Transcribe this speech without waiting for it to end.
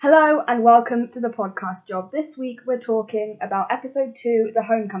Hello and welcome to the podcast job. This week we're talking about episode 2, the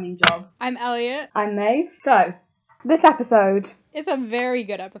homecoming job. I'm Elliot. I'm Maeve. So, this episode... It's a very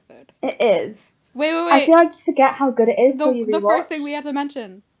good episode. It is. Wait. I feel like you forget how good it is till you rewatch. The first thing we have to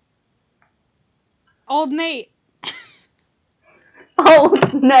mention. Old Nate.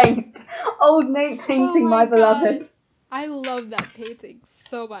 Old Nate. Old Nate painting my beloved. I love that painting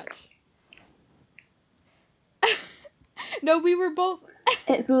so much. No, we were both...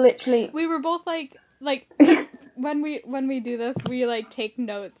 It's literally... We were both like when we do this, we like take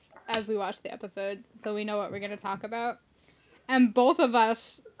notes as we watch the episode so we know what we're going to talk about. And both of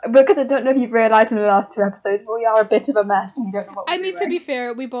us... Because I don't know if you've realised in the last 2 episodes, but we are a bit of a mess and we don't know what we're doing. to be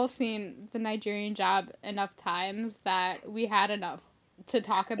fair, we both seen the Nigerian Job enough times that we had enough to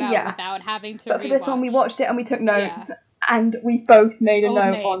talk about without having to But for this one, we watched it and we took notes, and we both made a Old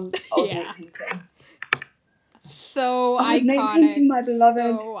note Nate. on Old Nate painting. So Old iconic. Nate painting my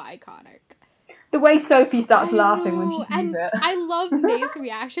beloved. So iconic. The way Sophie starts laughing when she sees it. I love Nate's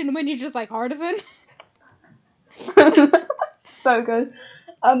reaction when he's just like, Hardison. So good.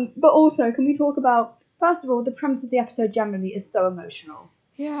 But also, can we talk about, first of all, the premise of the episode generally is so emotional.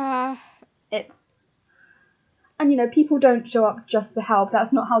 Yeah. And, you know, people don't show up just to help.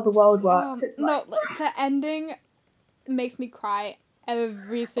 That's not how the world works. It's like... No, the ending makes me cry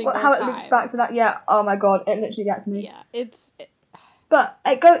every single how time. It looks back to that, yeah, oh my god, it literally gets me. Yeah, But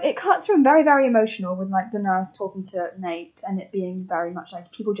it cuts from very, very emotional with, like, the nurse talking to Nate and it being very much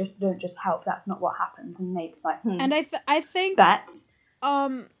like, people just don't just help, that's not what happens. And Nate's like, And I think... that...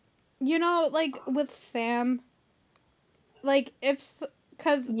 you know, like, with Sam, like,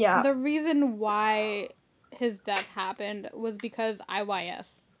 because the reason why his death happened was because IYS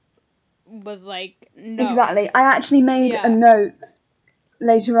was like, no. Exactly. I actually made a note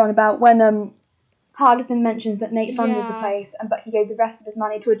later on about when Hardison mentions that Nate funded the place, but he gave the rest of his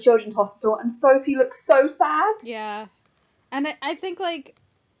money to a children's hospital, and Sophie looks so sad. Yeah. And I think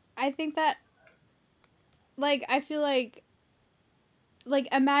that, like, I feel like,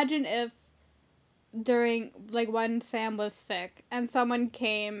 imagine if during, like, when Sam was sick and someone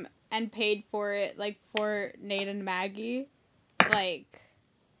came and paid for it, like, for Nate and Maggie, like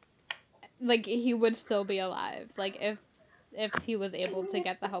he would still be alive, like, if he was able to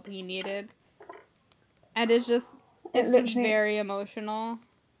get the help he needed. And it's just very emotional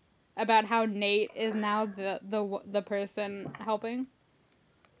about how Nate is now the person helping.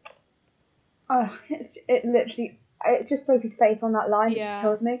 Oh, it's just Sophie's face on that line. It just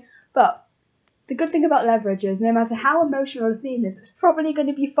kills me. But the good thing about Leverage is no matter how emotional a scene is, it's probably going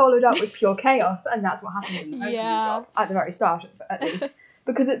to be followed up with pure chaos, and that's what happens in the homecoming job, at the very start, at least.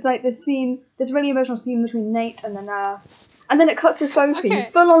 Because it's like this really emotional scene between Nate and the nurse, and then it cuts to Sophie,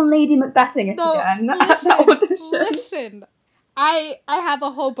 full on Lady Macbething it again at that audition. Listen, I have a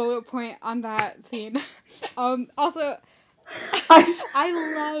whole bullet point on that scene. Also, I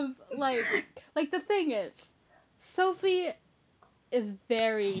love, like the thing is, Sophie is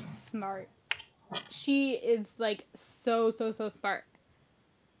very smart. She is, like, so smart.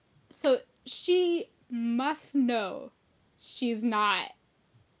 So she must know she's not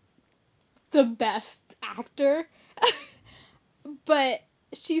the best actor. But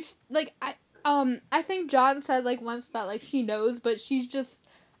she's, like, I think John said, like, once that, like, she knows, but she's just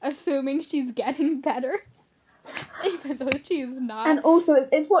assuming she's getting better. Even though she's not. And also,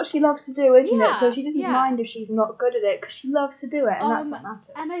 it's what she loves to do, isn't it? So she doesn't mind if she's not good at it, because she loves to do it, and that's what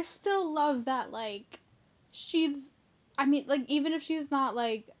matters. And I still love that, like, she's, I mean, like, even if she's not,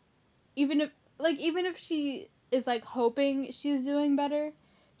 like, even if she is, like, hoping she's doing better,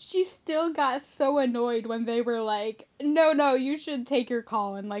 she still got so annoyed when they were like, no, you should take your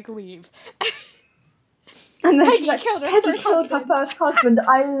call and, like, leave. And then she's like, Peggy killed her first husband.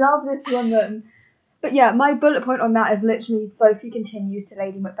 I love this woman. But yeah, my bullet point on that is literally Sophie continues to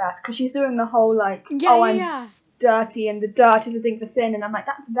Lady Macbeth, because she's doing the whole, like, I'm dirty, and the dirt is a thing for sin, and I'm like,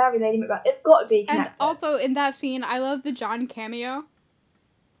 that's very Lady Macbeth. It's got to be connected. And also, in that scene, I love the John cameo.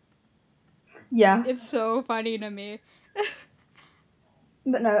 Yes. It's so funny to me.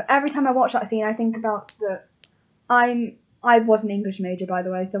 But no, every time I watch that scene, I think about I was an English major, by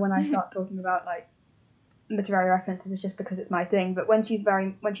the way, so when I start talking about, like, literary references, it's just because it's my thing. But when she's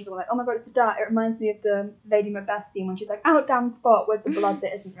all like, oh my god, it's the dirt, it reminds me of the Lady Macbeth scene when she's like out down the spot with the blood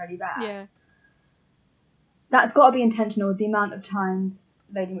that isn't really there. Yeah. That's got to be intentional with the amount of times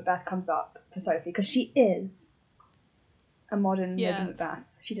Lady Macbeth comes up for Sophie, because she is a modern Lady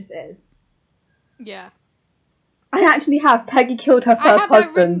Macbeth. She just is. Yeah. I actually have Peggy killed her first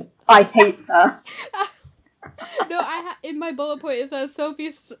husband. I hate her. No, in my bullet point it says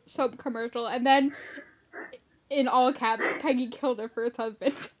Sophie's soap commercial, and then in all caps, Peggy killed her first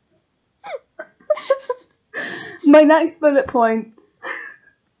husband. My next bullet point.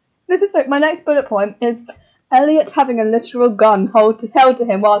 My next bullet point is Elliot having a literal gun held to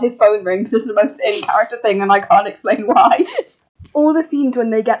him while his phone rings is the most in-character thing, and I can't explain why. All the scenes when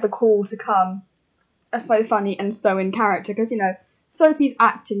they get the call to come are so funny and so in character, because, Sophie's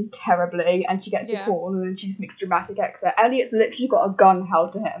acting terribly, and she gets the call, and then she just makes dramatic exit. Elliot's literally got a gun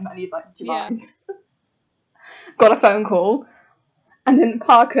held to him, and he's like, do you mind? Got a phone call. And then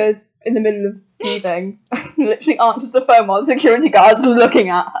Parker's in the middle of breathing, literally answers the phone while the security guard's looking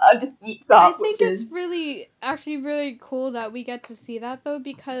at her and just eats up. I think it's really cool that we get to see that, though,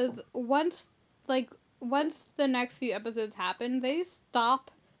 because once the next few episodes happen, they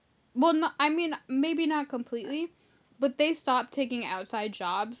stop. Well, maybe not completely, but they stop taking outside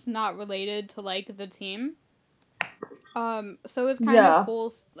jobs not related to, like, the team. So it's kind of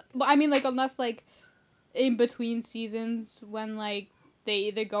cool. Unless, like, in between seasons when, like, they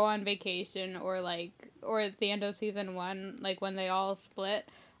either go on vacation or at the end of season 1, like, when they all split.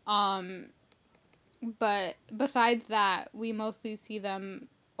 But besides that, we mostly see them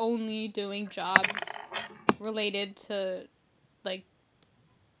only doing jobs related to, like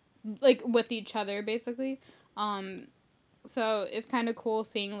with each other, basically. So it's kind of cool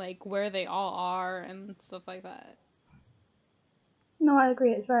seeing, like, where they all are and stuff like that. No, I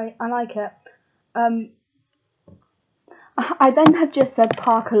agree. I like it. I then have just said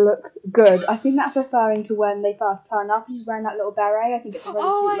Parker looks good. I think that's referring to when they first turn up. She's wearing that little beret. I think it's a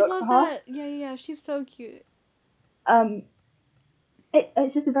really cute look for her. Oh, I love that. Yeah, she's so cute.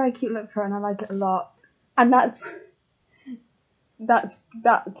 It's just a very cute look for her, and I like it a lot. And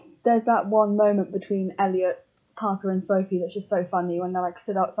there's that one moment between Elliot, Parker, and Sophie that's just so funny when they're, like,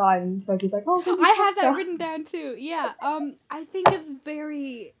 stood outside and Sophie's like, oh, I have that written down too. Yeah. I think it's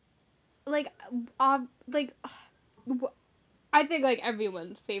very, I think, like,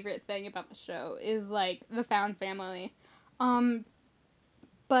 everyone's favorite thing about the show is, like, the found family.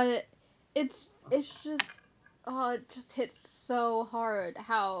 But it's just, it just hits so hard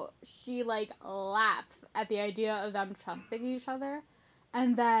how she, like, laughs at the idea of them trusting each other.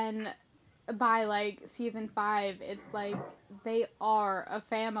 And then by, like, season 5, it's like they are a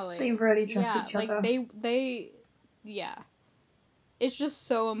family. They really trust each other. Yeah. It's just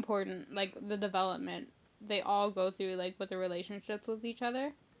so important, like, the development they all go through, like, with the relationships with each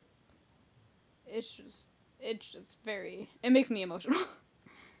other. It's just very, it makes me emotional.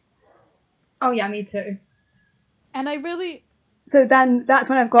 Oh yeah, me too. And I really... So then that's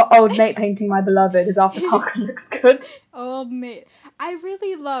when I've got old Nate painting my beloved is after Parker looks good. Old Nate. I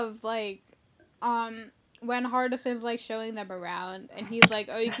really love, like, when Hardison's, like, showing them around, and he's like,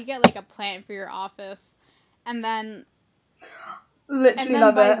 oh, you could get, like, a plant for your office. And then... Literally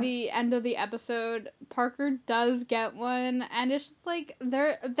love by it. the end of the episode, Parker does get one, and it's just like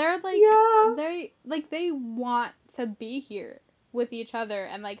they're like they want to be here with each other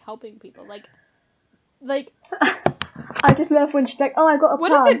and, like, helping people. Like I just love when she's like, oh, I got a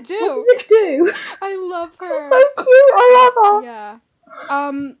plant. What does it do? What does it do? I love her. So cute. I love her. Yeah.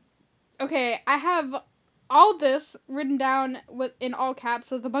 Okay, I have all this written down in all caps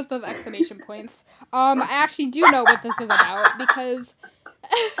with a bunch of exclamation points. I actually do know what this is about, because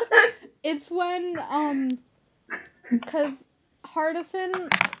it's when because Hardison,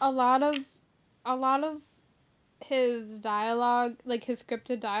 a lot of his dialogue, like his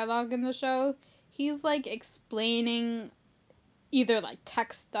scripted dialogue in the show, he's, like, explaining either, like,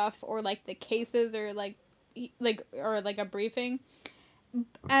 text stuff or, like, the cases or, like a briefing.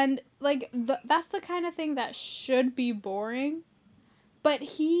 And, like, that's the kind of thing that should be boring, but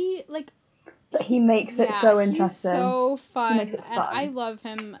he makes it so interesting. He's so fun, He makes it fun. and I love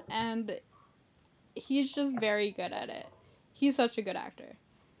him, and he's just very good at it. He's such a good actor.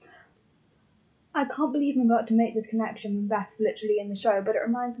 I can't believe I'm about to make this connection when Beth's literally in the show, but it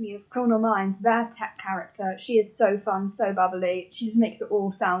reminds me of Criminal Minds, their tech character. She is so fun, so bubbly. She just makes it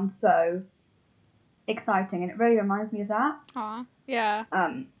all sound so exciting, and it really reminds me of that. Aw, yeah.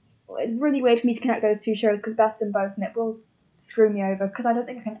 It's really weird for me to connect those two shows because Beth's in both, and it will screw me over because I don't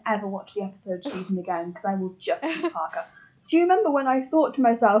think I can ever watch the episode season again because I will just see Parker. Do you remember when I thought to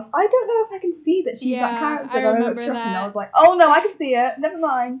myself, I don't know if I can see that she's that character? I remember that. And I was like, oh no, I can see it. Never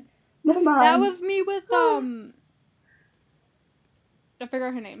mind. That was me with I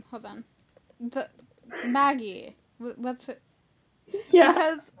forgot her name. Hold on. Maggie. What's it?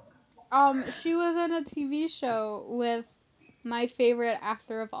 Yeah. Because she was in a TV show with my favorite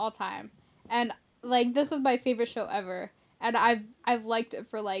actor of all time, and, like, this is my favorite show ever, and I've liked it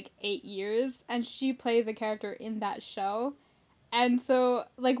for, like, 8 years, and she plays a character in that show, And so,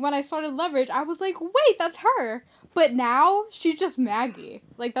 like, when I started Leverage, I was like, wait, that's her. But now, she's just Maggie.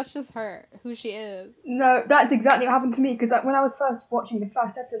 Like, that's just her, who she is. No, that's exactly what happened to me, because when I was first watching the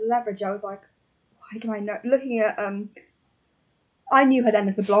first episode of Leverage, I was like, why do I know? Looking at, I knew her then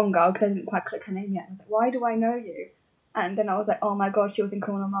as the blonde girl, because I didn't quite click her name yet. I was like, why do I know you? And then I was like, oh my god, she was in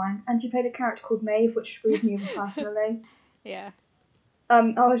Criminal Minds. And she played a character called Maeve, which screws me over personally. Yeah. I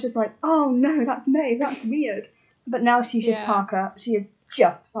was just like, oh no, that's Maeve, that's weird. But now she's just Parker. She is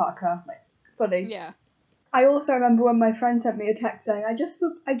just Parker, like, fully. Yeah. I also remember when my friend sent me a text saying, I just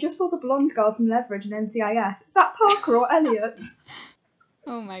saw the blonde girl from Leverage and NCIS. Is that Parker or Elliot?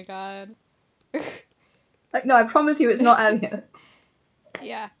 Oh my god. Like, no, I promise you it's not Elliot.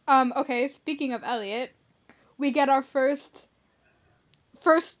 Yeah. Okay, speaking of Elliot, we get our first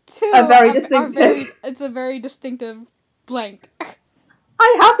two. It's a very distinctive blank.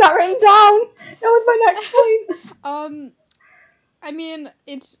 I have that written down. That was my next point. I mean,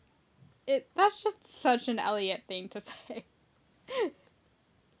 that's just such an Elliot thing to say.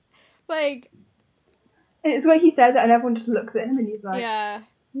 Like, it's the way he says it, and everyone just looks at him, and he's like, yeah.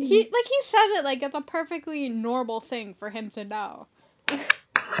 He says it like it's a perfectly normal thing for him to know.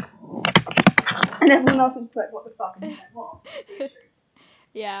 And everyone else is like, what the fuck? And he's like, what?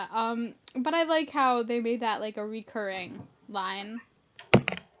 Yeah, but I like how they made that, like, a recurring line.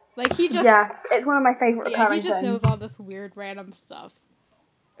 Like, he just... Yes, it's one of my favourite recurring things. Yeah, he just things. knows all this weird random stuff.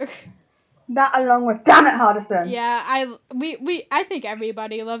 That along with, damn it, Hardison! Yeah, I think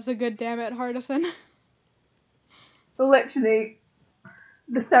everybody loves a good damn it, Hardison. Literally,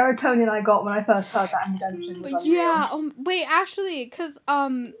 the serotonin I got when I first heard that in Redemption was unreal. Yeah, wait, actually, because,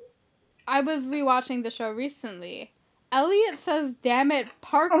 I was rewatching the show recently. Elliot says "damn it,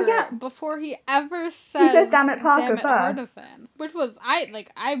 Parker" before he ever says. He says "damn it, Parker" first. Hardison, which was I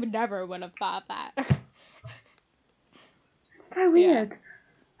never would have thought that. So weird.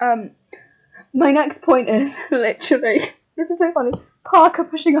 Yeah. My next point is literally, this is so funny. Parker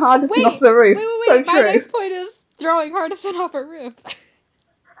pushing Hardison off the roof. Wait. So my next point is throwing Hardison off a roof.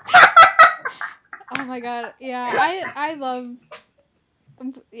 Oh my god. Yeah, I love.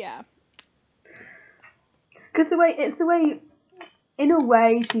 Yeah. Because it's the way, in a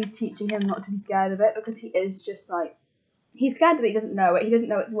way, she's teaching him not to be scared of it, because he is just like, he's scared that he doesn't know it. He doesn't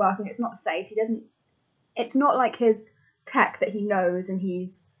know it's working. It's not safe. It's not like his tech that he knows and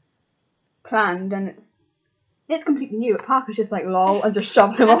he's planned, and it's completely new. But Parker's just like lol and just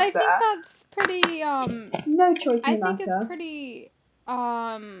shoves him off there. And I think that's pretty no choice in the matter. I think it's pretty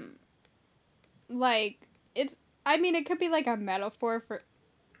like it's. I mean, it could be like a metaphor for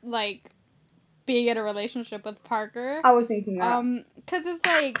like being in a relationship with Parker. I was thinking that. Because it's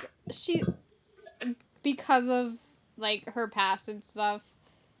like because of like her past and stuff,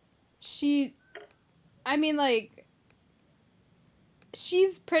 I mean, like,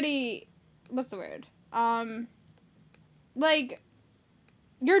 she's pretty, what's the word? Like,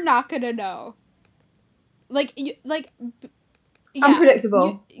 you're not gonna know. Like, yeah,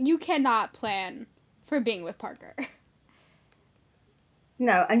 unpredictable. You cannot plan for being with Parker.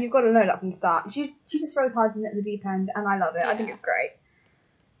 No, and you've got to know that from the start. She just throws Hardison at the deep end, and I love it. Yeah. I think it's great.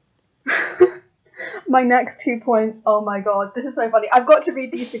 My next 2 points, oh my god, this is so funny. I've got to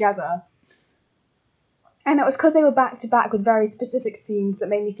read these together. And it was because they were back to back with very specific scenes that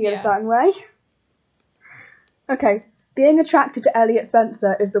made me feel a certain way. Okay. Being attracted to Elliot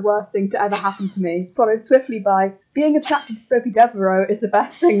Spencer is the worst thing to ever happen to me. Followed swiftly by, being attracted to Sophie Devereaux is the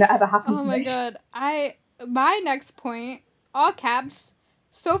best thing that ever happened to me. Oh my god. My next point, all caps,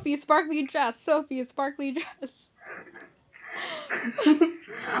 Sophie's sparkly dress. Sophie's sparkly dress.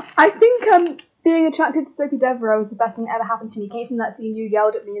 I think being attracted to Sophie Devereaux is the best thing that ever happened to me. Came from that scene you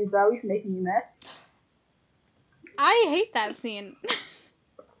yelled at me and Zoe for making you miss. I hate that scene.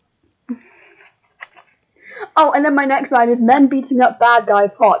 Oh, and then my next line is men beating up bad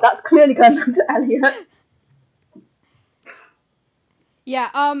guys hot. That's clearly going back to Elliot. Yeah,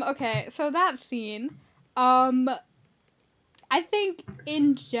 okay, so that scene, I think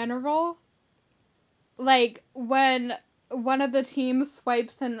in general, like, when one of the teams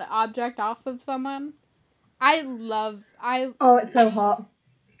swipes an object off of someone, Oh, it's so hot.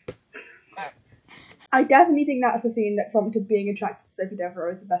 I definitely think that's the scene that prompted being attracted to Sophie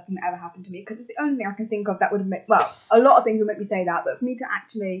Devereaux is the best thing that ever happened to me, because it's the only thing I can think of that would make, well, a lot of things would make me say that, but for me to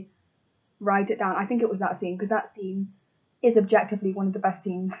actually write it down, I think it was that scene, because that scene is objectively one of the best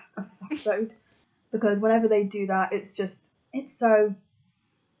scenes of this episode, because whenever they do that, it's just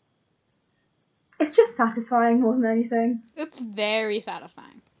satisfying more than anything. It's very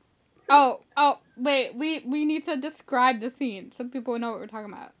satisfying. So, oh, wait, we need to describe the scene so people know what we're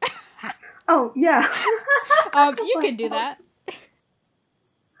talking about. Oh, yeah. You can do that.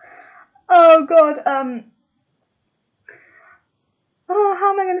 Oh god. Oh,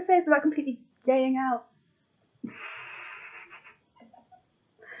 how am I going to say this without completely gaying out?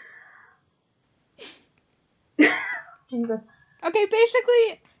 Jesus. Okay,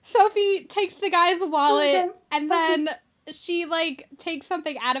 basically, Sophie takes the guy's wallet and then she like takes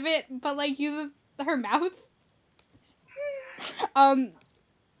something out of it, but like uses her mouth. And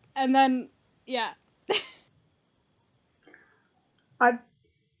then yeah.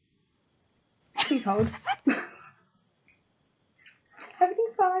 Please hold.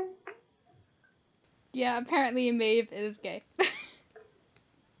 Everything's fine. Yeah, apparently Maeve is gay.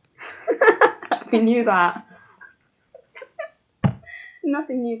 We knew that.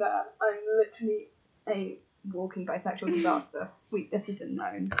 Nothing new there. I'm literally a walking bisexual disaster. This has been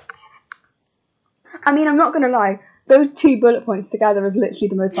known. I mean, I'm not going to lie. Those 2 bullet points together is literally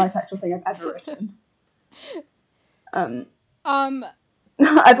the most bisexual thing I've ever written.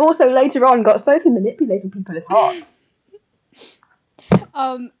 I've also later on got Sophie manipulating people is hot.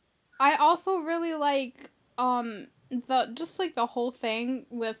 I also really like the whole thing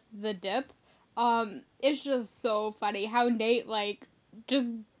with the dip. It's just so funny how Nate like just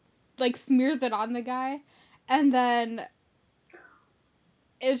like smears it on the guy, and then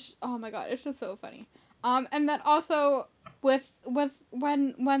oh my god, it's just so funny. And then also with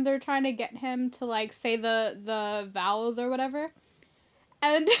when they're trying to get him to like say the vowels or whatever,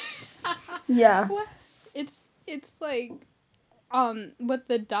 and yes, it's like with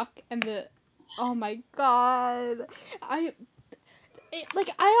the duck and the oh my god, I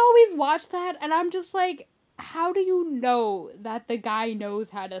always watch that and I'm just like, how do you know that the guy knows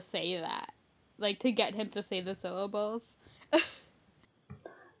how to say that, like to get him to say the syllables?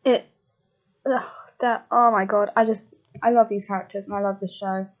 Oh my god, I love these characters and I love this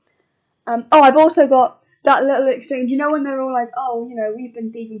show. I've also got that little exchange, you know, when they're all like, oh, you know, we've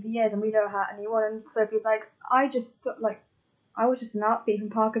been thieving for years and we don't hurt anyone, and Sophie's like, I was just an art thief, and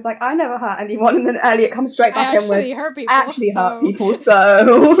Parker's like, I never hurt anyone, and then Elliot comes straight back in with, I actually hurt people,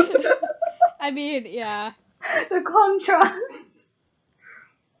 so... I mean, yeah. The contrast.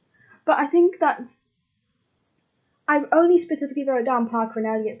 But I think I only specifically wrote down Parker and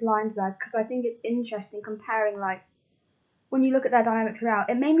Elliot's lines there because I think it's interesting comparing, like, when you look at their dynamic throughout.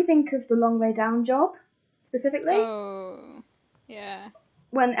 It made me think of the Long Way Down job, specifically. Oh, yeah.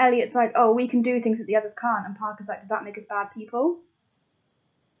 When Elliot's like, oh, we can do things that the others can't, and Parker's like, does that make us bad people?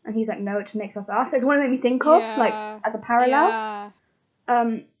 And he's like, no, it just makes us us. It's what it made me think of, like, as a parallel.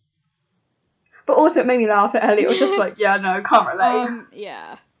 Yeah. But also it made me laugh that Elliot was just like, yeah, no, can't relate.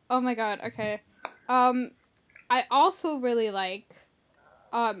 Yeah. Oh my god, okay. I also really like,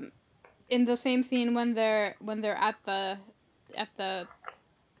 in the same scene when they're at the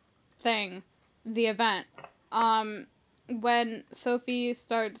thing, the event, when Sophie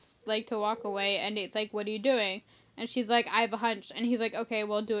starts, like, to walk away, and it's like, what are you doing? And she's like, I have a hunch. And he's like, okay,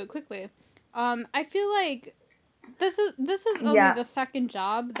 well, do it quickly. I feel like this is only the second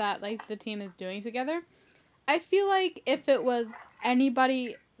job that, like, the team is doing together. I feel like if it was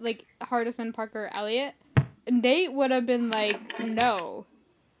anybody, like, Hardison, Parker, or Elliot, Nate would have been like, no.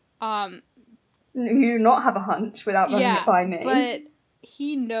 You do not have a hunch without running it by me. But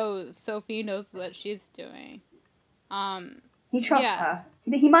he knows, Sophie knows what she's doing. He trusts her.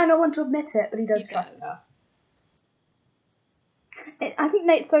 He might not want to admit it, but he does trust her. I think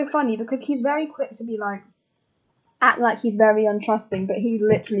Nate's so funny because he's very quick to be like, act like he's very untrusting, but he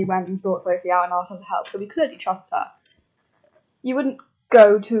literally went and sought Sophie out and asked her to help, so he clearly trusts her. You wouldn't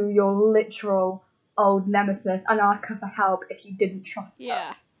go to your literal old nemesis and ask her for help if you didn't trust her.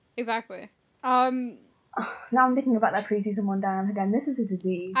 Yeah, exactly. Now I'm thinking about that preseason 1 dynamic again. This is a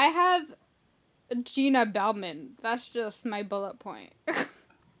disease. I have Gina Bellman. That's just my bullet point.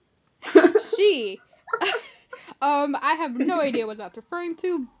 She. I have no idea what that's referring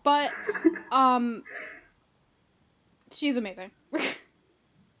to, but she's amazing.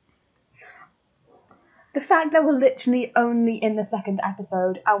 The fact that we're literally only in the 2nd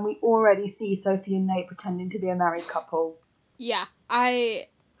episode and we already see Sophie and Nate pretending to be a married couple. Yeah,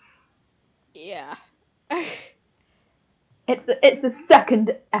 yeah. It's the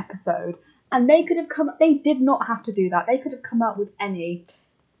 2nd episode, and they did not have to do that. They could have come up with any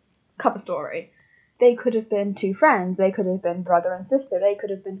cover story. They could have been 2 friends. They could have been brother and sister. They could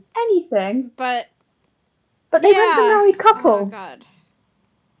have been anything. But they went for a married couple. Oh my god.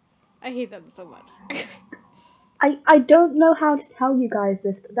 I hate them so much. I don't know how to tell you guys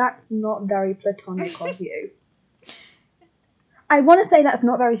this, but that's not very platonic of you. I want to say that's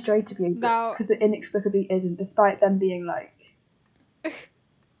not very straight of you, because it inexplicably isn't, despite them being, like,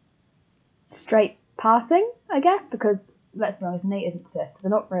 straight passing, I guess, because let's be honest, Nate isn't cis. They're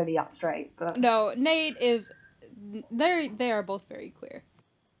not really that straight, but no, Nate is. They are both very queer.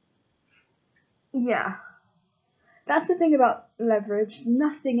 Yeah, that's the thing about Leverage.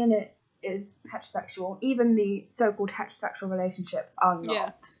 Nothing in it is heterosexual. Even the so-called heterosexual relationships are not.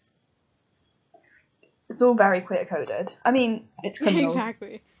 Yeah. It's all very queer coded. I mean, it's criminals.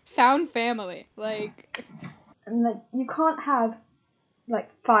 Exactly. Found family, like. And like, you can't have like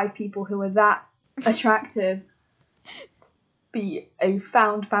 5 people who are that attractive be a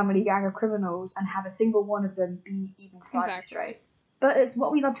found family gang of criminals and have a single one of them be even slightly straight. But it's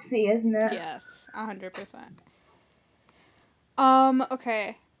what we love to see, isn't it? Yes, 100%.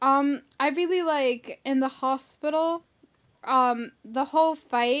 Okay. I really like in the hospital, the whole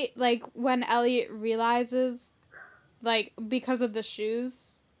fight, like when Elliot realizes, like, because of the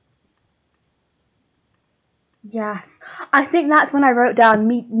shoes. Yes. I think that's when I wrote down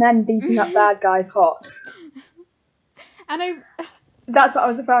men beating up bad guys hot. And that's what I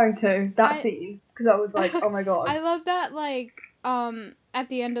was referring to, that scene. Because I was like, oh my god. I love that, like, at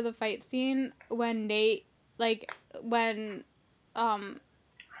the end of the fight scene, when Nate, like, when,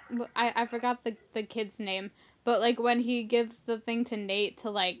 I forgot the kid's name, but, like, when he gives the thing to Nate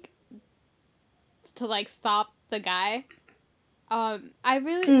to stop the guy, I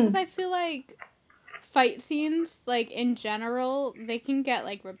really, because I feel like fight scenes, like, in general, they can get,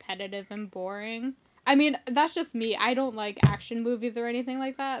 like, repetitive and boring. I mean, that's just me. I don't like action movies or anything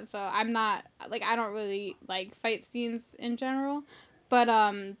like that, so I'm not, like, I don't really like fight scenes in general. But,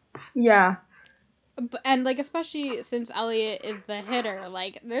 yeah. And, like, especially since Elliot is the hitter,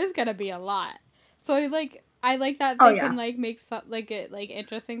 like, there's gonna be a lot. So, like, I like that they can, like, make it, like,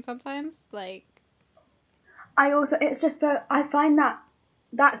 interesting sometimes, like. I also, it's just so, I find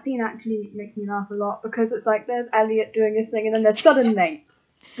that scene actually makes me laugh a lot, because it's like, there's Elliot doing this thing, and then there's sudden Nate,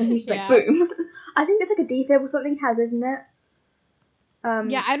 and he's just like, boom. I think it's like a defib or something he has, isn't it?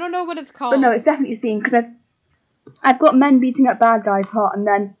 Yeah, I don't know what it's called. But no, it's definitely a scene, because I've got men beating up bad guys hot, and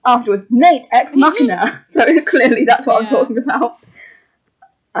then afterwards, Nate ex machina. So clearly that's what I'm talking about.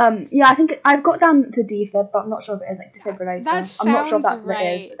 Yeah, I think I've got down to defib, but I'm not sure if it is like defibrillator. I'm not sure if that's what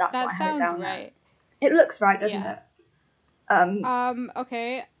it is, but that's what I had it down as. It looks right, doesn't it?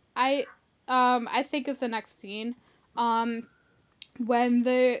 Okay. I think it's the next scene. When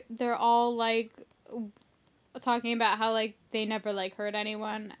they're all, like, talking about how, like, they never, like, hurt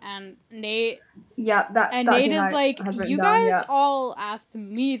anyone, and Nate. Yeah, that Nate is like, you guys all asked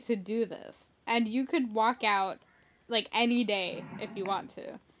me to do this, and you could walk out, like, any day if you want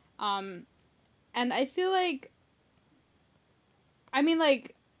to. And I feel like, I mean,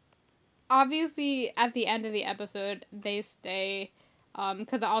 like, obviously at the end of the episode they stay,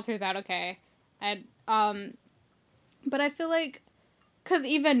 because it all turns out okay, and but I feel like, because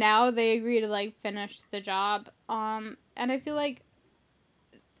even now they agree to, like, finish the job, and I feel like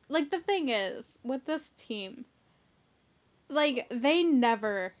the thing is with this team, like, they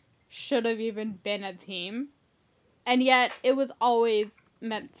never should have even been a team, and yet it was always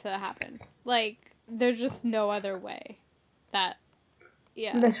meant to happen. Like, there's just no other way that.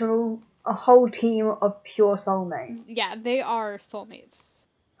 Yeah. Literal, a whole team of pure soulmates. Yeah, they are soulmates.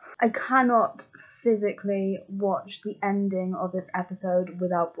 I cannot physically watch the ending of this episode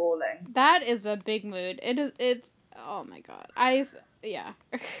without bawling. That is a big mood. It's, oh my god. Yeah.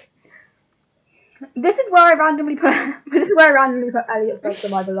 This is where I randomly put Elliot Spencer,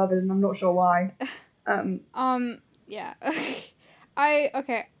 My Beloved, and I'm not sure why. Yeah.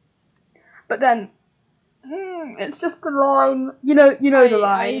 Okay. But then, it's just the line. You know the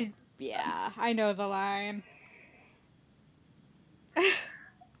line. I know the line.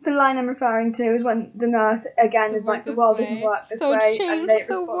 The line I'm referring to is when the nurse again is like, the world doesn't work this way, and Nate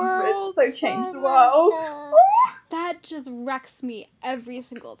responds with, so change the world. That just wrecks me every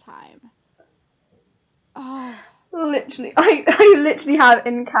single time. Oh. Literally, I literally have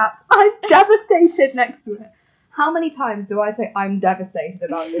in caps, I'm devastated next to it. How many times do I say I'm devastated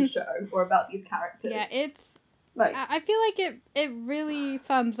about this show or about these characters? Yeah, it's like, I feel like it really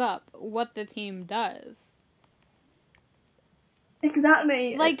sums up what the team does.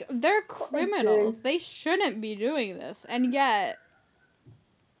 Exactly. Like, they're criminals. They shouldn't be doing this, and yet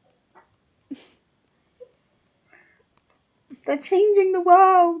they're changing the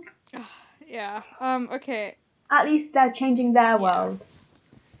world. Yeah. Okay. At least they're changing their world.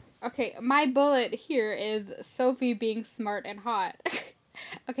 Okay, my bullet here is Sophie being smart and hot.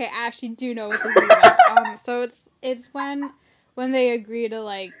 Okay, I actually do know what this is about. So it's when they agree to,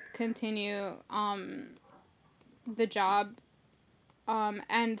 like, continue the job,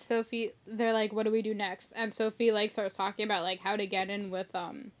 and Sophie, they're like, what do we do next? And Sophie, like, starts talking about, like, how to get in with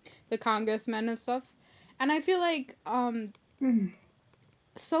the congressmen and stuff. And I feel like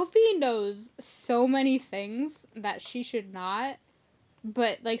Sophie knows so many things that she should not,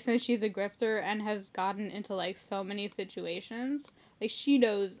 but like since she's a grifter and has gotten into like so many situations, like she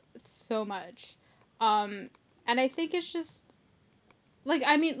knows so much. And I think it's just like,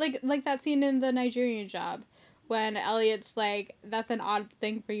 I mean, like that scene in the Nigerian Job when Elliot's like, that's an odd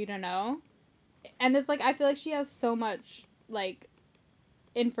thing for you to know. And it's like, I feel like she has so much like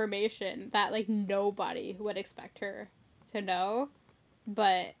information that like nobody would expect her to know.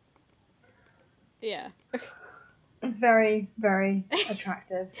 But yeah. It's very, very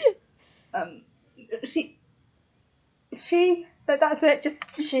attractive. But that's it, just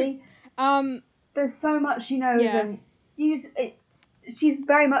she. There's so much she knows, yeah. and she's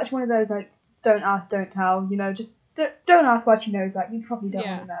very much one of those, like, don't ask, don't tell, just don't ask why she knows that, you probably don't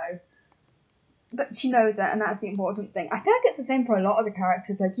want to know. But she knows it, and that's the important thing. I feel like it's the same for a lot of the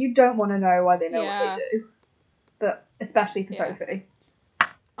characters, like, you don't want to know why they know what they do. But especially for Sophie.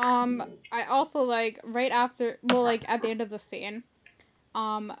 I also like, right after, well, like, at the end of the scene,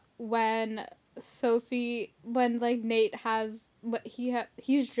 when like Nate has what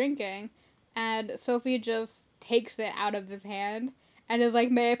he's drinking, and Sophie just takes it out of his hand and is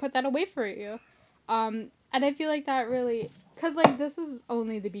like, "May I put that away for you?" And I feel like that really, cause like this is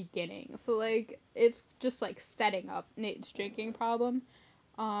only the beginning, so like it's just like setting up Nate's drinking problem,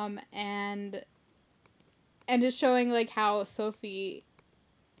 and just showing like how Sophie,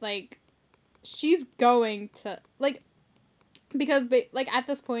 like, she's going to like, because like at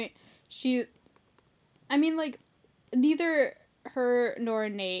this point I mean, like, neither her nor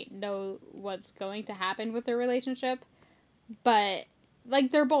Nate know what's going to happen with their relationship, but,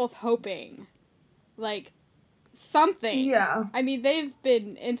 like, they're both hoping, like, something. Yeah. I mean, they've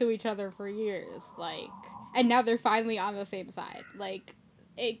been into each other for years, like, and now they're finally on the same side. Like,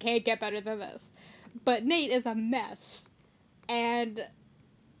 it can't get better than this. But Nate is a mess, and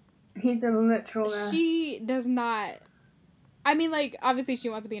he's a literal mess. She does not. I mean, like, obviously she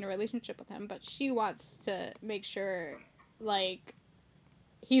wants to be in a relationship with him, but she wants to make sure, like,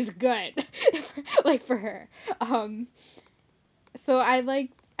 he's good, like, for her. So I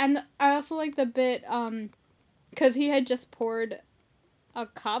like, and I also like the bit, because he had just poured a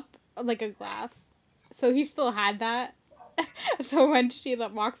cup, like a glass, so he still had that. So when she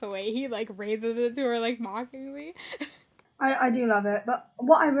walks away, he like raises it to her like mockingly. I do love it, but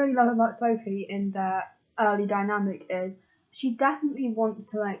what I really love about Sophie in their early dynamic is she definitely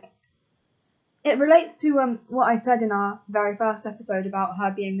wants to, like, it relates to what I said in our very first episode about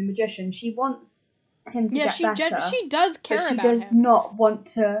her being the magician. She wants him to get better. She does care but she about does him. not want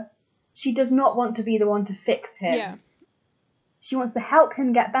to. She does not want to be the one to fix him. Yeah. She wants to help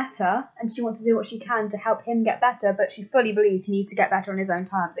him get better, and she wants to do what she can to help him get better, but she fully believes he needs to get better on his own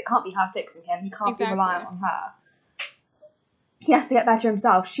terms. It can't be her fixing him. He can't be reliant on her. He has to get better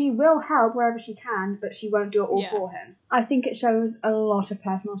himself. She will help wherever she can, but she won't do it all for him. I think it shows a lot of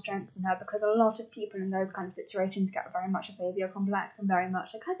personal strength in her, because a lot of people in those kind of situations get very much a saviour complex and very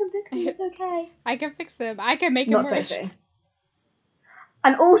much like, I can fix him, it's okay. I can fix him. I can make him Not rich. Sophie.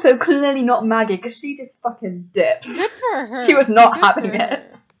 And also clearly not Maggie, because she just fucking dipped. Good for her. She was not having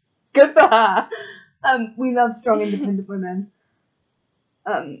it. Good for her. We love strong, independent women.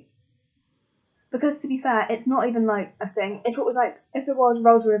 Because to be fair, it's not even like a thing. If the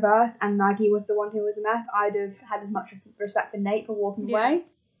roles were reversed and Maggie was the one who was a mess, I'd have had as much respect for Nate for walking away.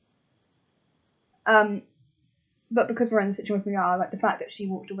 But because we're in the situation we are, like the fact that she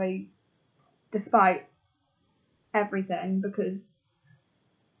walked away despite everything because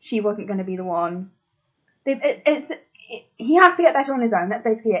she wasn't going to be the one. He has to get better on his own. That's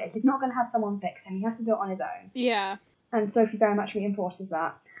basically it. He's not going to have someone fix him. He has to do it on his own. Yeah. And Sophie very much reinforces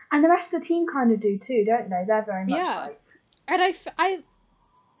that. And the rest of the team kind of do too, don't they? They're very much like... And I...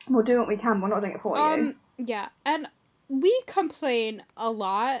 We'll do what we can, we're not doing it for you. Yeah, and we complain a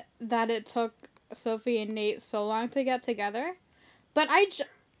lot that it took Sophie and Nate so long to get together. But I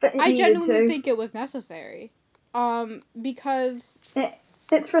genuinely think it was necessary. Because...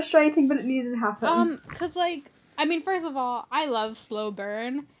 It's frustrating, but it needed to happen. Because, like, I mean, first of all, I love slow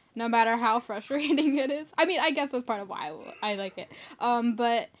burn, no matter how frustrating it is. I mean, I guess that's part of why I like it.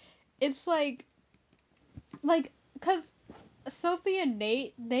 But it's like, because Sophie and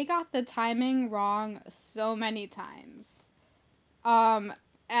Nate, they got the timing wrong so many times.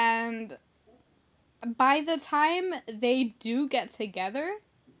 And by the time they do get together,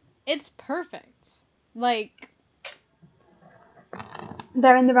 it's perfect. Like,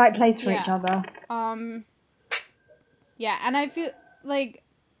 they're in the right place for each other. Yeah, and I feel like,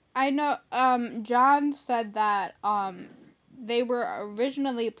 I know, John said that, they were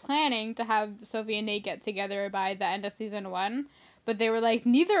originally planning to have Sophie and Nate get together by the end of season 1, but they were like,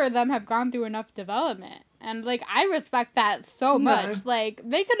 neither of them have gone through enough development. And, like, I respect that so much. Like,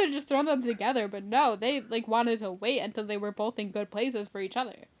 they could have just thrown them together, but no, they, like, wanted to wait until they were both in good places for each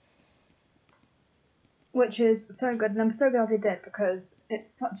other. Which is so good, and I'm so glad they did, because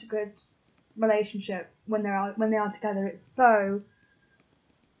it's such a good relationship when they are together. It's good.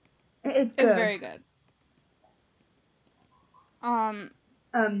 It's very good. I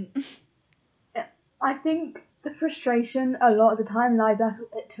think the frustration a lot of the time lies that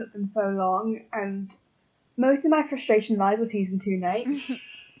it took them so long, and most of my frustration lies with season 2 Nate.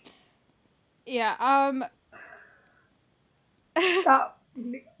 Yeah, that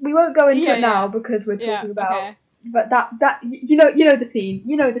we won't go into it now because we're talking about. Okay. But that you know the scene.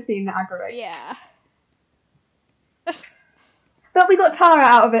 You know the scene that aggravates. Yeah. But we got Tara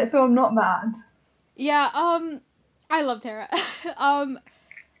out of it, so I'm not mad. Yeah, I love Tara.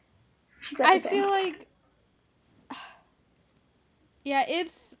 She's everything. I feel like, yeah,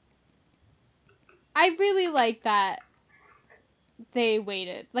 I really like that they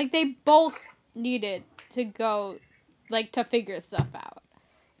waited. Like, they both needed to go, like, to figure stuff out.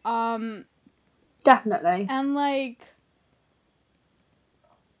 Definitely. And, like,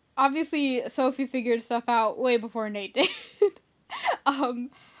 obviously Sophie figured stuff out way before Nate did. Oh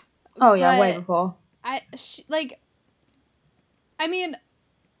yeah, way before. I mean,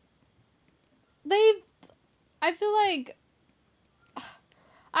 I feel like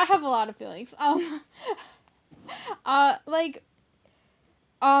I have a lot of feelings.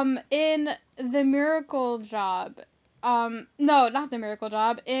 In The Miracle Job, no, not The Miracle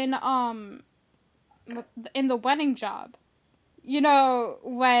Job, in The Wedding Job, you know,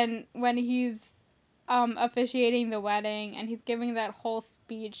 when he's officiating the wedding and he's giving that whole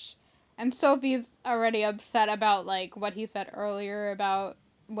speech, and Sophie's already upset about, like, what he said earlier about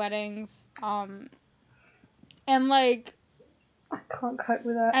weddings, and, like, I can't cope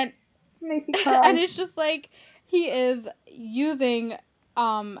with that. And it makes me cry. And it's just like he is using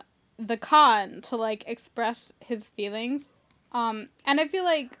the con to, like, express his feelings. And I feel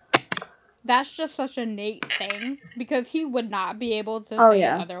like that's just such a Nate thing, because he would not be able to say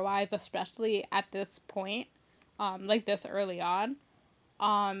otherwise, especially at this point, like, this early on.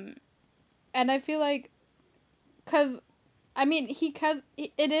 And I feel like, because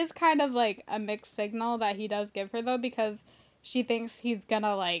it is kind of like a mixed signal that he does give her, though, because she thinks he's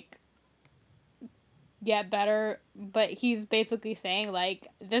gonna, like, get better, but he's basically saying, like,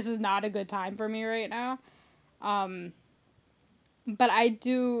 this is not a good time for me right now. But I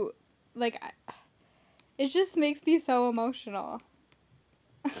do, like, it just makes me so emotional.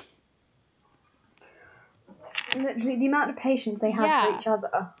 Literally, the amount of patience they have for each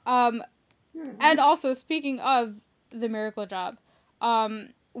other. And also, speaking of The Miracle Job,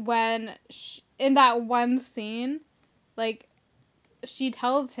 when in that one scene, like, she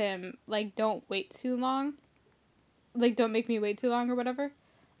tells him, like, don't wait too long. Like, don't make me wait too long or whatever.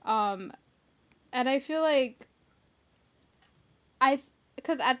 And I feel like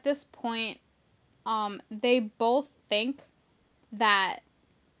because at this point, they both think that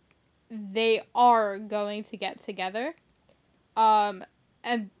they are going to get together. And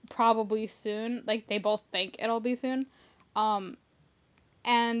probably soon. Like, they both think it'll be soon. And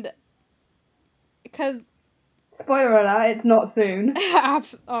because spoiler alert, it's not soon.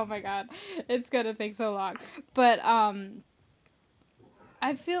 Oh my god, it's gonna take so long. But I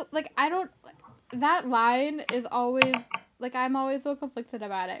feel like that line is always, like, I'm always so conflicted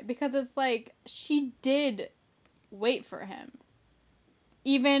about it, because it's like she did wait for him,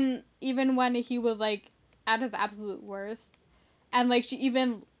 even when he was, like, at his absolute worst, and, like, she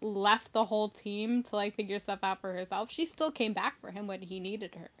even left the whole team to, like, figure stuff out for herself. She still came back for him when he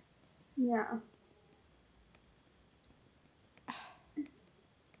needed her. Yeah.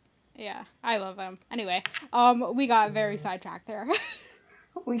 Yeah, I love him. Anyway, we got very sidetracked there.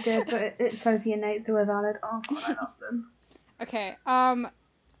 We did, but it's Sophie and Nate, so we're valid. Oh god, I love them. Okay,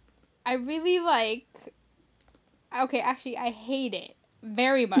 I really like... Okay, actually, I hate it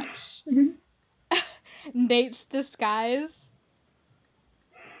very much. Nate's disguise.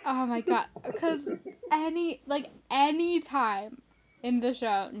 Oh my god, because any time in the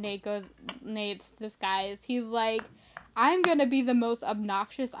show Nate's disguise, he's like, I'm gonna be the most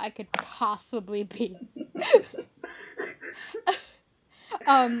obnoxious I could possibly be.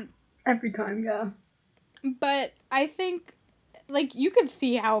 Every time, yeah. But I think, like, you could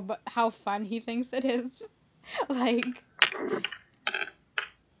see how fun he thinks it is. Like,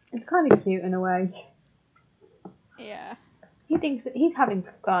 it's kind of cute in a way. Yeah. He thinks that he's having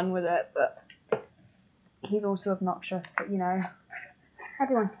fun with it, but he's also obnoxious, but you know,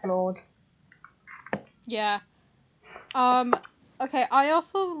 everyone's flawed. Yeah. Okay, I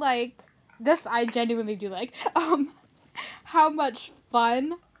also like this. I genuinely do like how much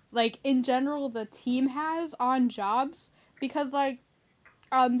fun, like, in general, the team has on jobs, because like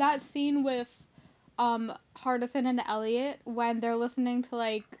that scene with Hardison and Elliot when they're listening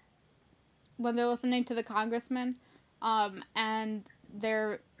to the congressman, and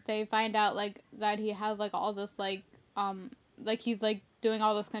they find out like that he has like all this like he's like doing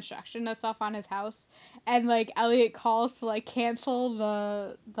all this construction and stuff on his house, and like Elliot calls to like cancel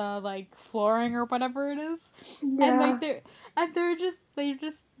the like flooring or whatever it is, and like they're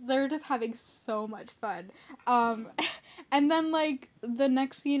just having so much fun, and then like the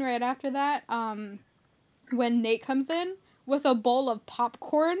next scene right after that, when Nate comes in with a bowl of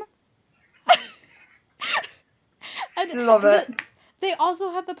popcorn. And Love it. they also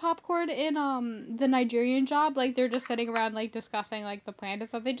have the popcorn in the Nigerian job. Like they're just sitting around like discussing like the plan and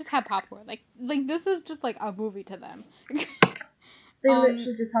stuff. They just have popcorn. Like this is just like a movie to them. They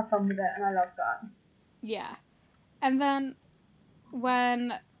literally just have fun with it, and I love that. Yeah, and then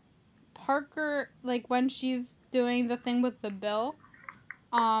when Parker, like when she's doing the thing with the bill,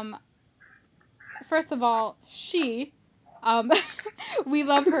 first of all, we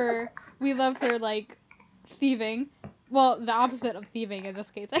love her. We love her like thieving. Well, the opposite of thieving in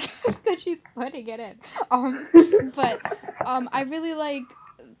this case, I guess, because she's putting it in. But I really like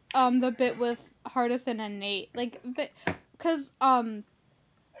the bit with Hardison and Nate, like, because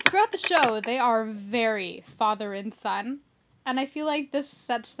throughout the show they are very father and son, and I feel like this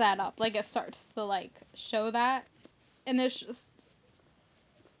sets that up. Like it starts to like show that, and it's just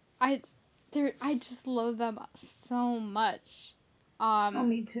I just love them so much. Oh,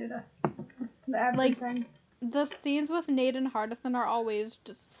 me too. That's everything. Like, the scenes with Nate and Hardison are always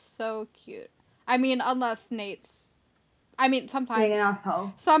just so cute. I mean, unless Nate's. I mean, sometimes. Being an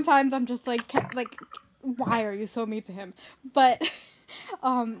asshole. Sometimes I'm just like, why are you so mean to him? But,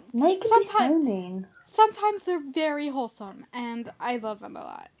 Nate can be so mean. Sometimes they're very wholesome, and I love them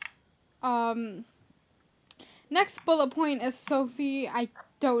a lot. Next bullet point is Sophie. I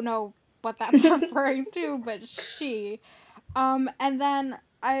don't know what that's referring to, but she. And then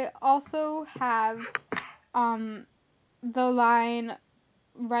I also have the line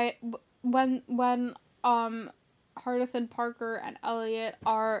right when Hardison, Parker, and Elliot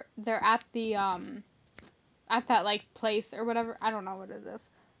they're at the at that like place or whatever, I don't know what it is,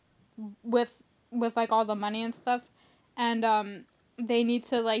 with like all the money and stuff, and they need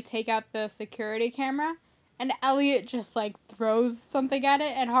to like take out the security camera, and Elliot just like throws something at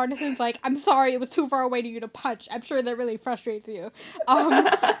it, and Hardison's like, I'm sorry, it was too far away to you to punch. I'm sure that really frustrates you.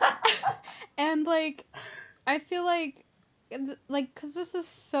 And like I feel like because this is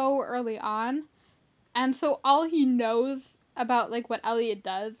so early on, and so all he knows about like what Elliot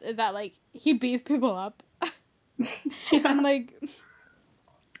does is that like he beats people up. Yeah. And like it's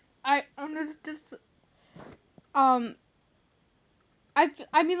just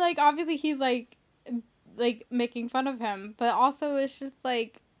I mean, like, obviously he's like making fun of him, but also it's just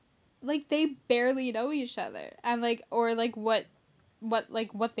like they barely know each other, and like, or like what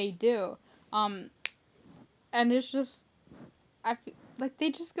they do, and it's just like they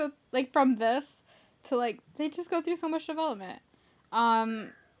just go like from this to like they just go through so much development. I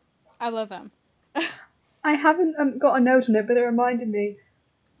love them. I haven't got a note on it, but it reminded me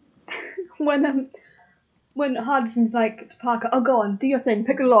when Hardison's like to Parker, oh, go on, do your thing,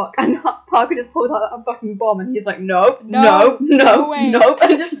 pick a lock, and Parker just pulls out a fucking bomb, and he's like, no, and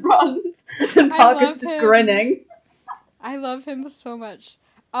just runs, and Parker's just grinning. I love him so much.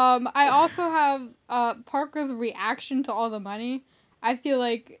 I also have Parker's reaction to all the money. I feel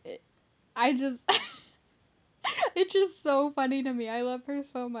like it's just so funny to me. I love her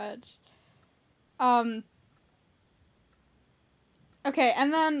so much. Okay,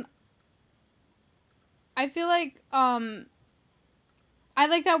 and then I feel like I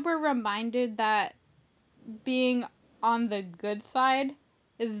like that we're reminded that being on the good side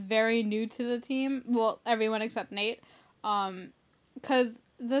is very new to the team. Well, everyone except Nate. Cause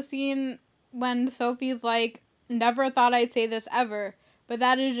the scene when Sophie's like, never thought I'd say this ever, but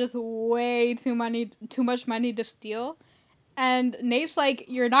that is just way too much money to steal. And Nate's like,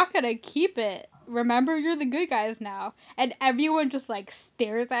 you're not gonna keep it. Remember, you're the good guys now. And everyone just like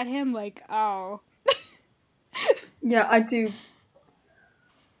stares at him like, oh. Yeah, I do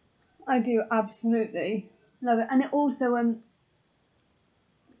absolutely love it. And it also,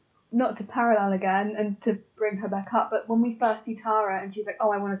 not to parallel again and to bring her back up, but when we first see Tara and she's like,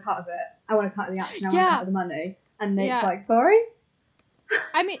 oh, I want a cut of it. I want a cut of the action. I want a cut of the money. And Nate's like, sorry?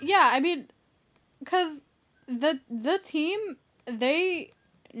 I mean, because the team, they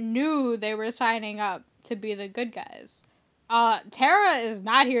knew they were signing up to be the good guys. Tara is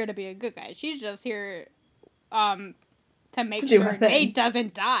not here to be a good guy. She's just here to make sure Nate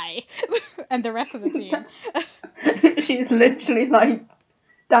doesn't die and the rest of the team. She's literally like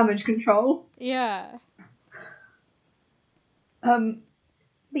damage control. Yeah.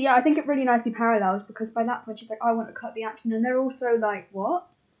 But yeah, I think it really nicely parallels because by that point she's like, I want to cut the action, and they're also like, what?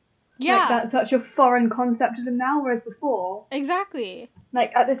 Yeah. Like that's such a foreign concept to them now, whereas before, exactly.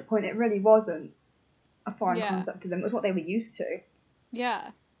 Like at this point, it really wasn't a foreign concept to them. It was what they were used to. Yeah.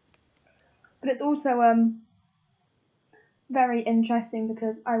 But it's also very interesting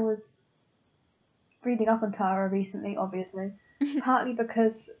because I was reading up on Tara recently, obviously, partly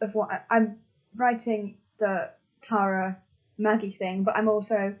because of what I'm writing the Tara Maggie thing, but I'm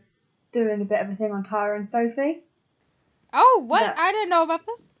also doing a bit of a thing on Tara and Sophie. Oh, what? I didn't know about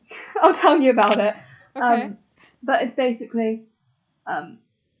this. I'll tell you about it. Okay. But it's basically, it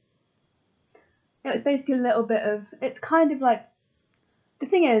was basically a little bit of, it's kind of like, the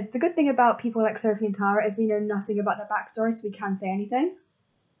thing is, the good thing about people like Sophie and Tara is we know nothing about their backstory, so we can't say anything.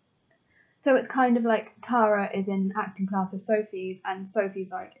 So it's kind of like Tara is in acting class of Sophie's, and Sophie's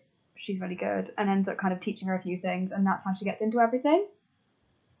like, she's really good, and ends up kind of teaching her a few things, and that's how she gets into everything.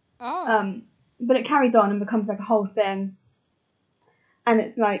 Oh. But it carries on and becomes like a whole thing. And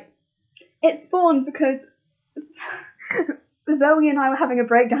it's like, it spawned because Zoe and I were having a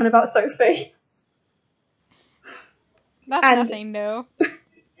breakdown about Sophie. That's nothing new.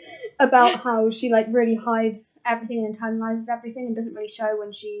 About how she like really hides everything and internalizes everything and doesn't really show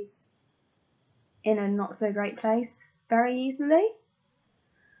when she's in a not so great place very easily.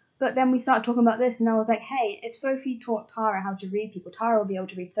 But then we started talking about this and I was like, hey, if Sophie taught Tara how to read people, Tara will be able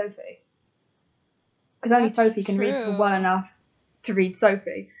to read Sophie. Because only Sophie can read people well enough to read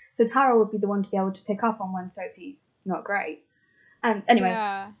Sophie. So Tara would be the one to be able to pick up on when Sophie's not great. And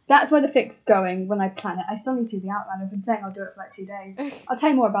anyway, that's where the fics going when I plan it. I still need to do the outline. I've been saying I'll do it for like 2 days. I'll tell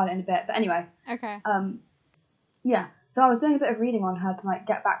you more about it in a bit. But anyway. Okay. Yeah. So I was doing a bit of reading on her to like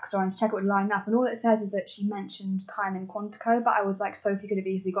get backstory and to check it would line up. And all it says is that she mentioned time in Quantico. But I was like, Sophie could have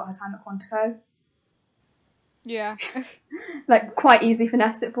easily got her time at Quantico. Yeah. Like quite easily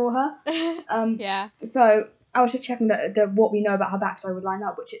finessed it for her. Yeah. So I was just checking that what we know about her backstory would line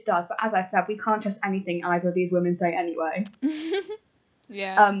up, which it does. But as I said, we can't trust anything either of these women say anyway.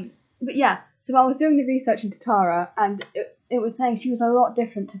 Yeah. But yeah, so I was doing the research into Tara, and it was saying she was a lot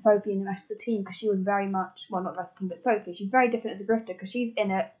different to Sophie and the rest of the team because she was very much, well, not the rest of the team, but Sophie. She's very different as a grifter because she's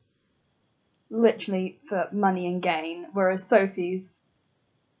in it literally for money and gain, whereas Sophie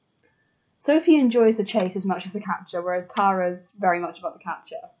enjoys the chase as much as the capture, whereas Tara's very much about the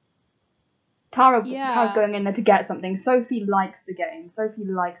capture. Tara's going in there to get something. Sophie likes the game. Sophie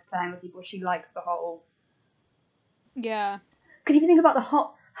likes playing with people. She likes the whole... Yeah. Because if you think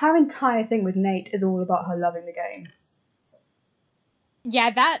about her entire thing with Nate is all about her loving the game.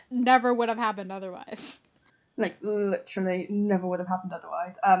 Yeah, that never would have happened otherwise. Like, literally never would have happened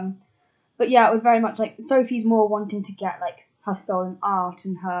otherwise. But yeah, it was very much like Sophie's more wanting to get like her stolen art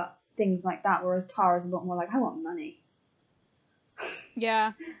and her things like that, whereas Tara's a lot more like, I want money.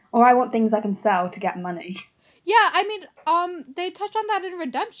 Yeah. Or I want things I can sell to get money. Yeah, I mean, they touched on that in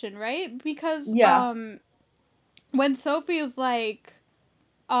Redemption, right? Because when Sophie's like,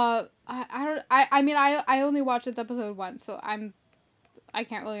 I only watched this episode once, so I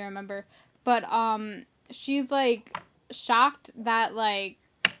can't really remember. But she's like shocked that like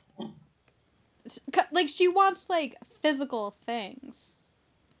she wants like physical things.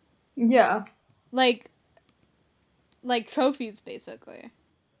 Yeah. Like trophies, basically.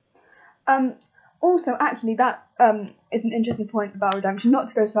 Also, actually, that is an interesting point about Redemption. Not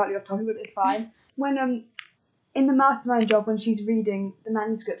to go slightly off topic, but it's fine. When in the mastermind job, when she's reading the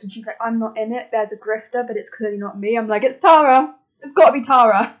manuscript and she's like, I'm not in it, there's a grifter, but it's clearly not me. I'm like, it's Tara. It's got to be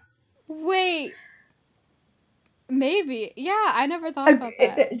Tara. Wait. Maybe. Yeah, I never thought about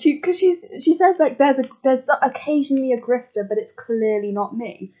that. Because she says, like, there's occasionally a grifter, but it's clearly not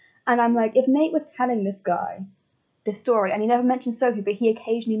me. And I'm like, if Nate was telling this guy this story, and he never mentioned Sophie, but he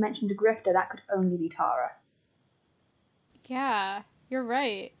occasionally mentioned a grifter, that could only be Tara. Yeah, you're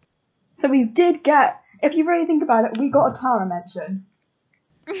right. So we did get, if you really think about it, we got a Tara mention.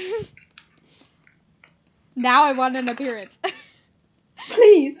 Now I want an appearance.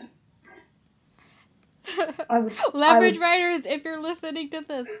 Please. Leverage writers, if you're listening to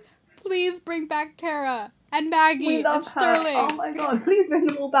this, please bring back Tara and Maggie and Sterling. Her. Oh my god, please bring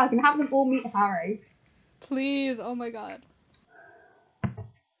them all back and have them all meet Harry. Please, oh my god.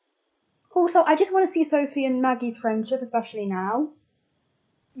 Also, I just want to see Sophie and Maggie's friendship, especially now.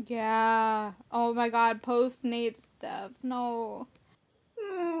 Yeah. Oh my god, post Nate's death. No.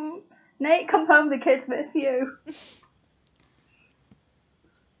 Nate, come home, the kids miss you.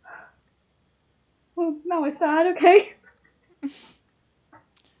 Well, now we're sad, okay?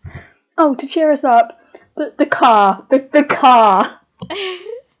 Oh, to cheer us up, the car. The car.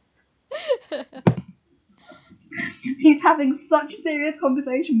 He's having such a serious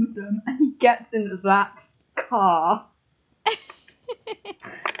conversation with them, and he gets into that car.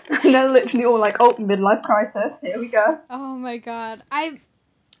 And they're literally all like, oh, midlife crisis, here we go. Oh my god. I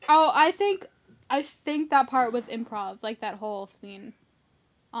think that part was improv, like that whole scene.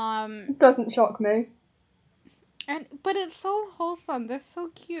 Doesn't shock me. But it's so wholesome. They're so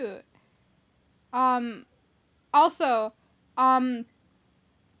cute. Also,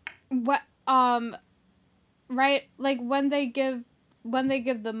 what right, like when they give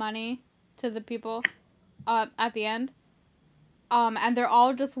the money to the people at the end, and they're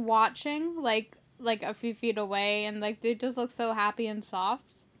all just watching like a few feet away, and like they just look so happy and soft.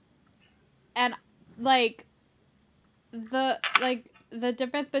 And like the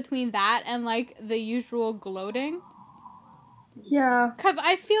difference between that and like the usual gloating. Yeah. Cuz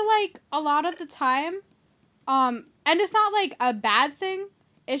I feel like a lot of the time and it's not like a bad thing.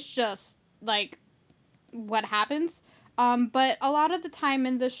 It's just like what happens. But a lot of the time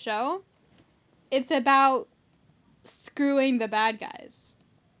in the show, it's about screwing the bad guys.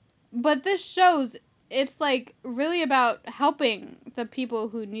 But this shows it's like really about helping the people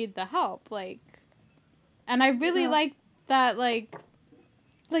who need the help. Like, and I really like that. Like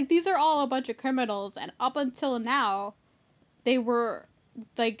these are all a bunch of criminals, and up until now, they were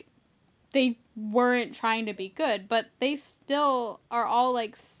like they weren't trying to be good, but they still are all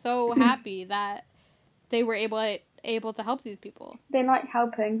like so happy that they were able to help these people. They like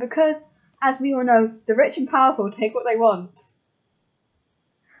helping because, as we all know, the rich and powerful take what they want.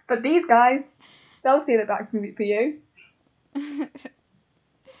 But these guys, they'll steal it back for you.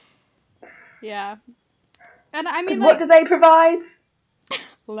 Yeah. And I mean, what do they provide?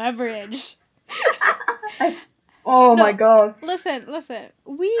 Leverage. My god. Listen.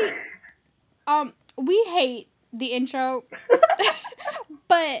 We hate the intro,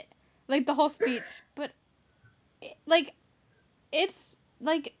 but like the whole speech, but like it's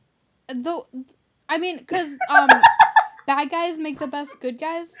like I mean, because bad guys make the best good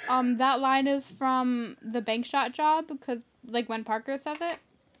guys. That line is from the bank shot job, because like when Parker says it,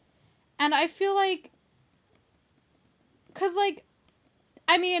 and I feel like, because like,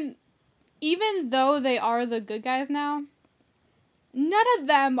 I mean, even though they are the good guys now, none of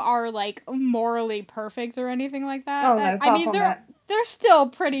them are like morally perfect or anything like that. Oh no, I mean, they're still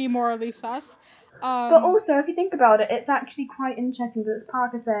pretty morally sus. But also, if you think about it, it's actually quite interesting that it's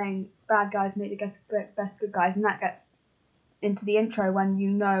Parker saying bad guys make the best good guys, and that gets into the intro when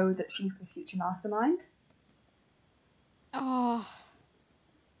you know that she's the future mastermind. Oh.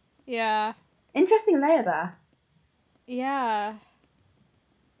 Yeah. Interesting layer there. Yeah.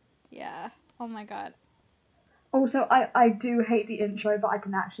 Yeah. Oh my god. Also, I do hate the intro, but I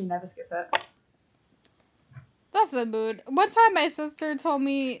can actually never skip it. That's the mood. One time my sister told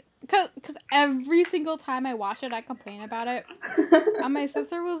me, cause every single time I watch it, I complain about it. And my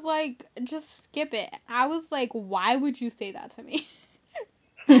sister was like, just skip it. I was like, why would you say that to me?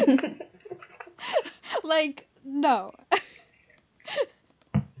 Like, no.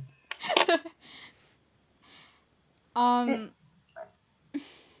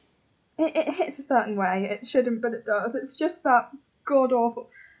 It hits a certain way. It shouldn't, but it does. It's just that god awful.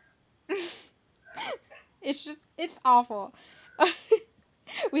 It's awful.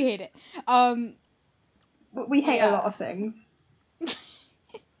 We hate it. We hate a lot of things.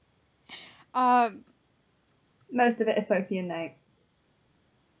 Most of it is Sophie and Nate.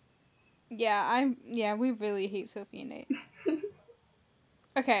 Yeah, we really hate Sophie and Nate.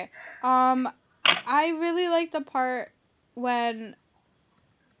 Okay. I really like the part when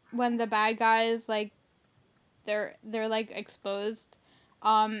the bad guys like they're like exposed.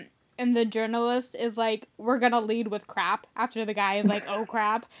 And the journalist is like, we're gonna lead with crap, after the guy is like, oh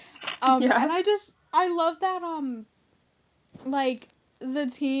crap. Yes. And I love that like the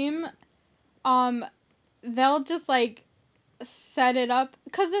team they'll just like set it up,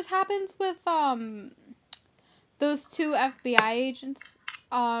 because this happens with those two FBI agents.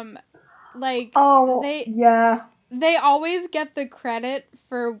 Like they always get the credit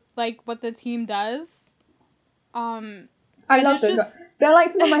for like what the team does. I love them. They're like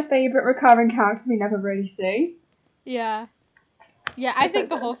some of my favourite recurring characters we never really see. Yeah. Yeah, I think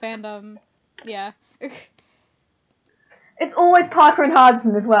the whole fandom. Yeah. It's always Parker and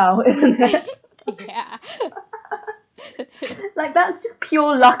Hardison as well, isn't it? Yeah. Like, that's just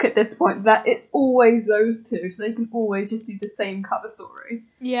pure luck at this point, that it's always those two, so they can always just do the same cover story.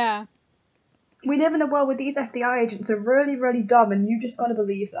 Yeah. We live in a world where these FBI agents are really, really dumb, and you just gotta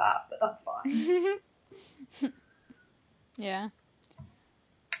believe that, but that's fine. Yeah.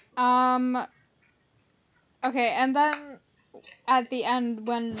 Okay, and then at the end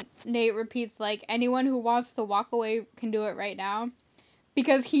when Nate repeats, like, anyone who wants to walk away can do it right now,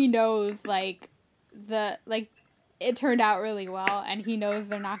 because he knows, like, it turned out really well, and he knows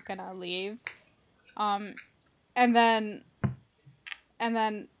they're not gonna leave. And then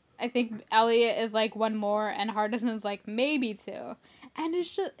I think Elliot is like one more, and Hardison's like maybe two, and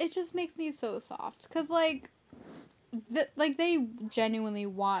it just makes me so soft, cause like, they genuinely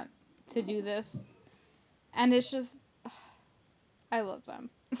want to do this, and it's just, I love them.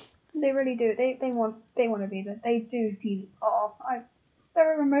 They really do. They want to be there. They do see.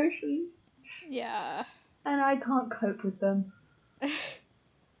 There are emotions. Yeah. And I can't cope with them.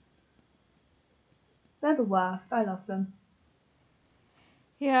 They're the worst. I love them.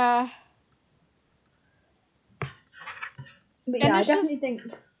 Yeah. But yeah, I definitely think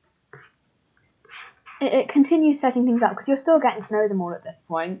it continues setting things up, because you're still getting to know them all at this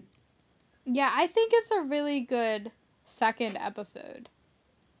point. Yeah, I think it's a really good second episode.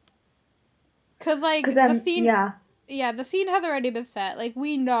 Cause like the scene, the scene has already been set. Like,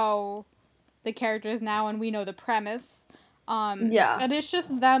 we know the characters now, and we know the premise. And it's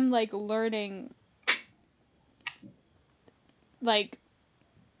just them, like, learning, like,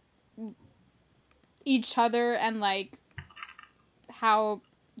 each other, and like how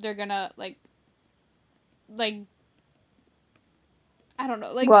they're gonna like I don't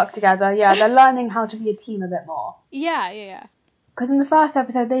know, like, work together. Yeah, they're learning how to be a team a bit more. Yeah. Because in the first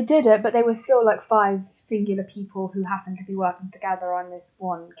episode they did it, but they were still like 5 singular people who happened to be working together on this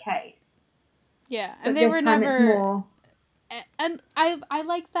one case. Yeah, and they were never. It's more. And I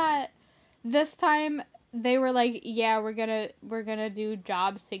like that this time they were like, yeah, we're gonna do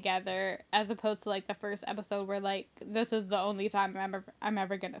jobs together, as opposed to like the first episode where like, this is the only time I'm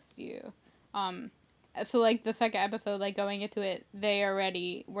ever gonna see you. So like the second episode, like, going into it, they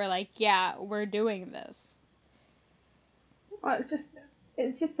already were like, yeah, we're doing this. Well, it's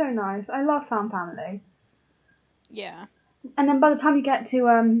just so nice. I love found family. Yeah. And then by the time you get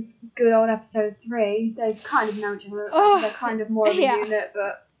to good old episode 3, they've kind of known each other, so they're kind of more of a unit,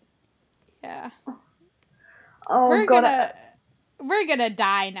 but yeah. Oh, we're gonna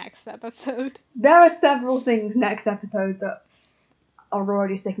die next episode. There are several things next episode that are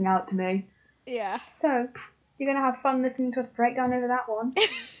already sticking out to me. Yeah. So, you're gonna have fun listening to us break down over that one.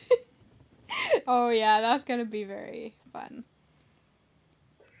 Oh yeah, that's gonna be very fun.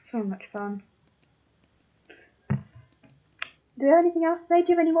 So much fun. Do you have anything else to say?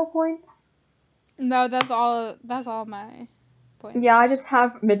 Do you have any more points? No, that's all my points. Yeah, I just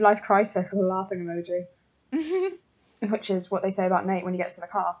have midlife crisis with a laughing emoji. Which is what they say about Nate when he gets to the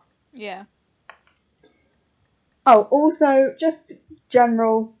car. Yeah. Oh, also, just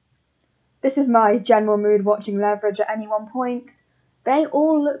general. This is my general mood watching Leverage at any one point. They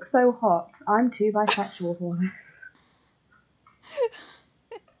all look so hot. I'm too bisexual for this.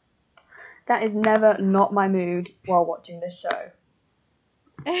 That is never not my mood while watching this show.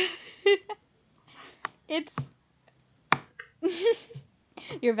 It's...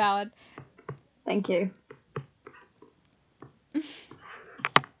 You're valid. Thank you.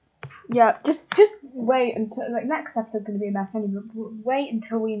 Yeah, just wait until, like, next episode's going to be a mess anyway. Wait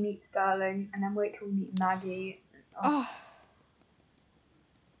until we meet Sterling, and then wait till we meet Maggie. Oh.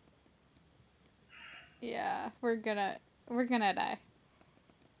 Yeah, we're gonna die.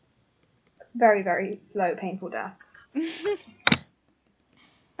 Very, very slow, painful deaths.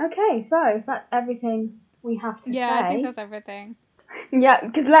 Okay, so that's everything we have to say. Yeah, I think that's everything. Yeah,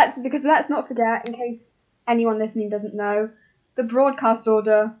 because let's not forget, in case anyone listening doesn't know, the broadcast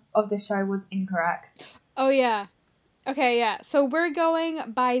order of this show was incorrect. Oh yeah. Okay, yeah. So we're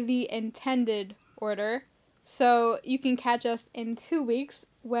going by the intended order. So you can catch us in 2 weeks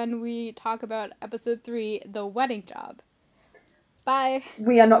when we talk about episode 3, The Wedding Job. Bye.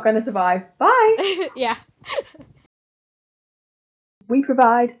 We are not going to survive. Bye. Yeah. We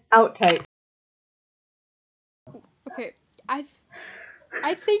provide outtake. Okay, I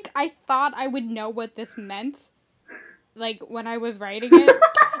think I thought I would know what this meant, like, when I was writing it.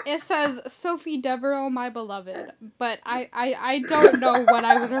 It says, Sophie Devereaux, my beloved, but I don't know what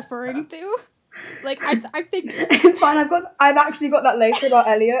I was referring to. Like, I think... It's fine, I've actually got that later about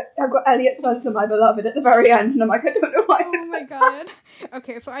Elliot. I've got Elliot Spencer, my beloved, at the very end, and I'm like, I don't know why. Oh my god.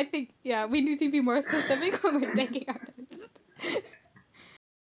 Okay, so I think, yeah, we need to be more specific when we're taking our notes.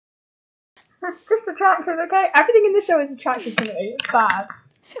 It's just attractive, okay? Everything in the show is attractive to me. It's bad.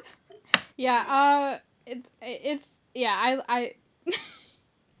 Yeah, it's yeah, I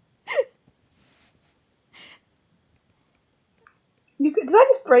Did I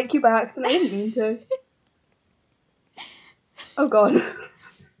just break you by accident? I didn't mean to. Oh god.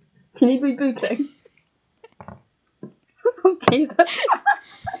 Do you need rebooting? Oh Jesus.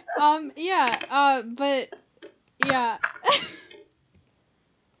 yeah, but yeah.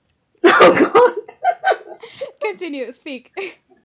 Oh god. Continue, speak.